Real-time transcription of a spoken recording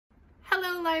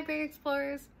Hello library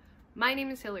explorers, my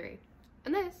name is Hillary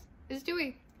and this is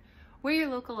Dewey. We're your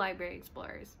local library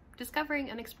explorers, discovering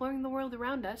and exploring the world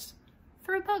around us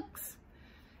through books.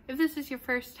 If this is your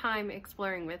first time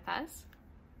exploring with us,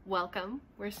 welcome.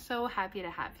 We're so happy to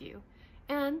have you.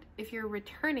 And if you're a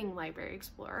returning library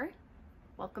explorer,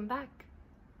 welcome back.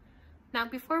 Now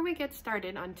before we get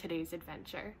started on today's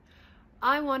adventure,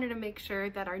 I wanted to make sure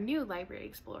that our new library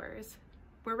explorers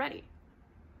were ready.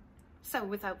 So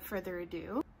without further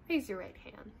ado, raise your right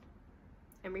hand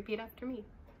and repeat after me.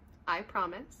 I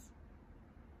promise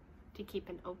to keep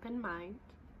an open mind,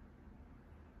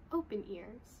 open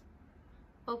ears,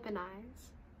 open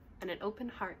eyes, and an open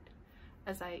heart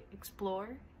as I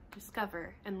explore,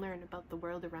 discover, and learn about the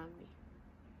world around me.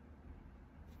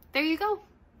 There you go.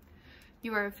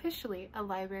 You are officially a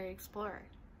library explorer.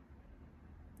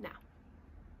 Now,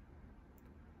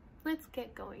 let's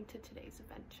get going to today's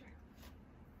adventure.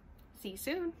 See you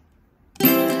soon.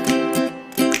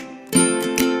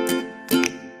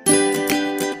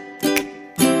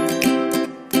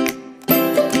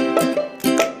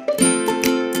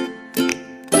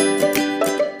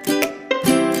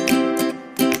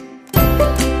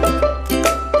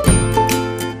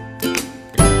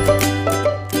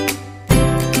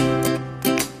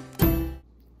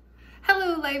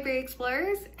 Hello library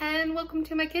explorers and welcome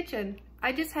to my kitchen.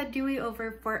 I just had Dewey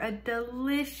over for a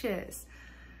delicious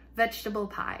vegetable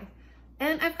pie,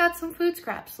 and I've got some food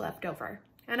scraps left over,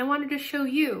 and I wanted to show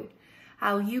you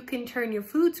how you can turn your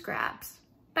food scraps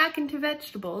back into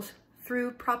vegetables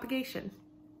through propagation.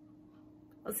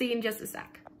 I'll see you in just a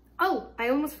sec. Oh, I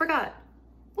almost forgot.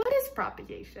 What is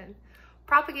propagation?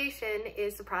 Propagation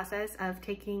is the process of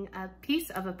taking a piece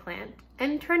of a plant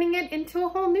and turning it into a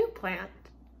whole new plant.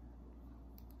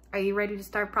 Are you ready to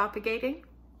start propagating?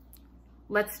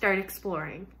 Let's start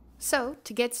exploring. So,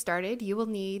 to get started, you will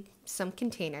need some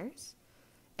containers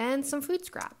and some food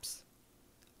scraps.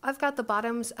 I've got the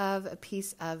bottoms of a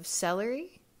piece of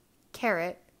celery,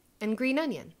 carrot, and green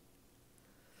onion.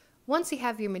 Once you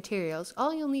have your materials,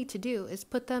 all you'll need to do is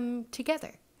put them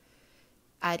together.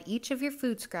 Add each of your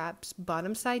food scraps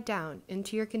bottom side down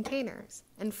into your containers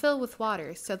and fill with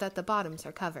water so that the bottoms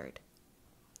are covered.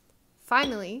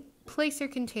 Finally, place your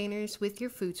containers with your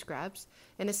food scraps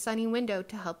in a sunny window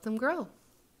to help them grow.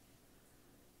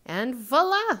 And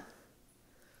voila!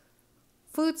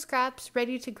 Food scraps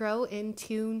ready to grow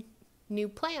into new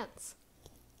plants.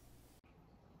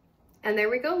 And there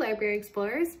we go, library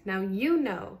explorers. Now you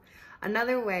know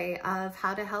another way of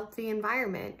how to help the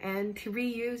environment and to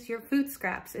reuse your food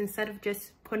scraps instead of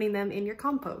just putting them in your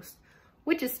compost,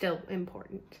 which is still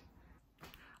important.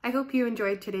 I hope you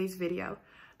enjoyed today's video.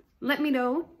 Let me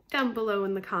know down below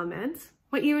in the comments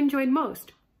what you enjoyed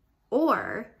most,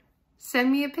 or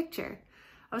send me a picture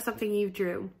of something you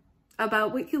drew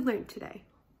about what you learned today.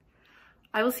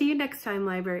 I will see you next time,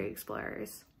 library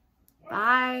explorers.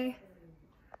 Bye.